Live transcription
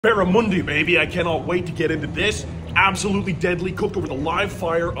Barramundi, baby. I cannot wait to get into this. Absolutely deadly, cooked over the live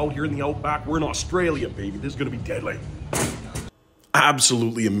fire out here in the Outback. We're in Australia, baby. This is gonna be deadly.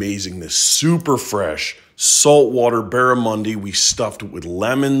 Absolutely amazing. This super fresh saltwater barramundi. We stuffed it with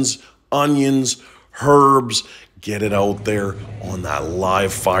lemons, onions, herbs. Get it out there on that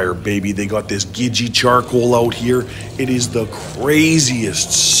live fire, baby. They got this Gidgee charcoal out here. It is the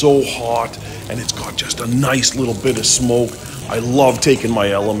craziest, so hot, and it's got just a nice little bit of smoke. I love taking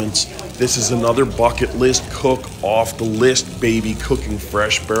my elements. This is another bucket list cook off the list, baby, cooking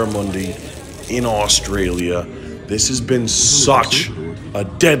fresh barramundi in Australia. This has been such a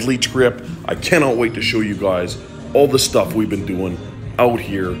deadly trip. I cannot wait to show you guys all the stuff we've been doing out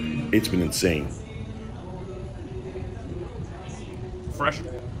here. It's been insane. Fresh,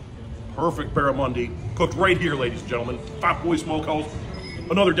 perfect barramundi, cooked right here, ladies and gentlemen. Fat Boy Smokehouse,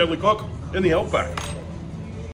 another deadly cook in the Outback.